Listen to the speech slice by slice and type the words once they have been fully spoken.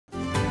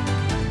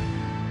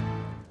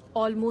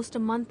almost a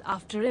month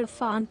after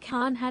Irrfan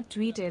Khan had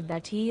tweeted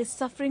that he is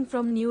suffering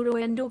from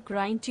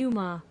neuroendocrine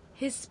tumour.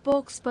 His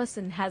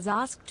spokesperson has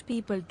asked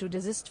people to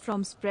desist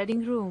from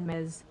spreading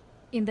rumours.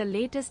 In the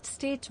latest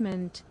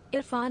statement,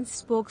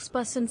 Irrfan's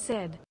spokesperson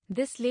said,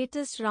 "This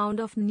latest round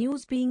of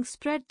news being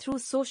spread through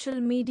social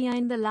media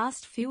in the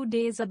last few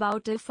days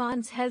about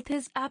Irrfan's health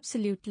is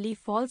absolutely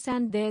false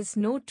and there's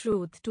no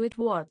truth to it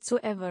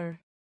whatsoever.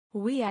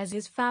 We as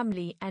his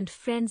family and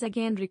friends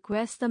again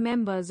request the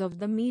members of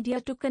the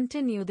media to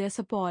continue their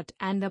support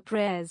and the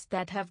prayers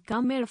that have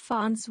come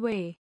Irrfan's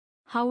way.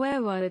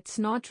 However, it's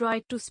not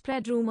right to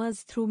spread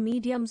rumors through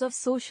mediums of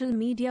social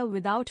media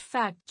without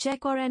fact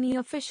check or any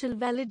official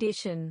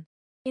validation.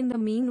 In the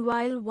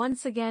meanwhile,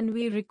 once again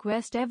we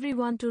request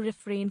everyone to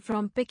refrain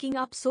from picking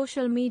up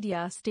social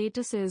media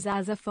statuses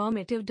as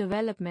affirmative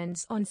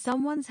developments on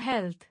someone's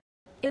health."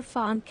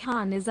 Irrfan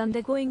Khan is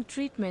undergoing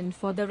treatment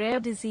for the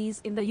rare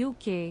disease in the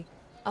UK.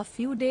 A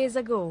few days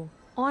ago,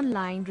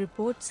 online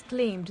reports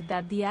claimed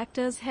that the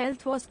actor's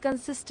health was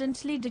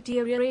consistently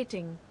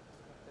deteriorating.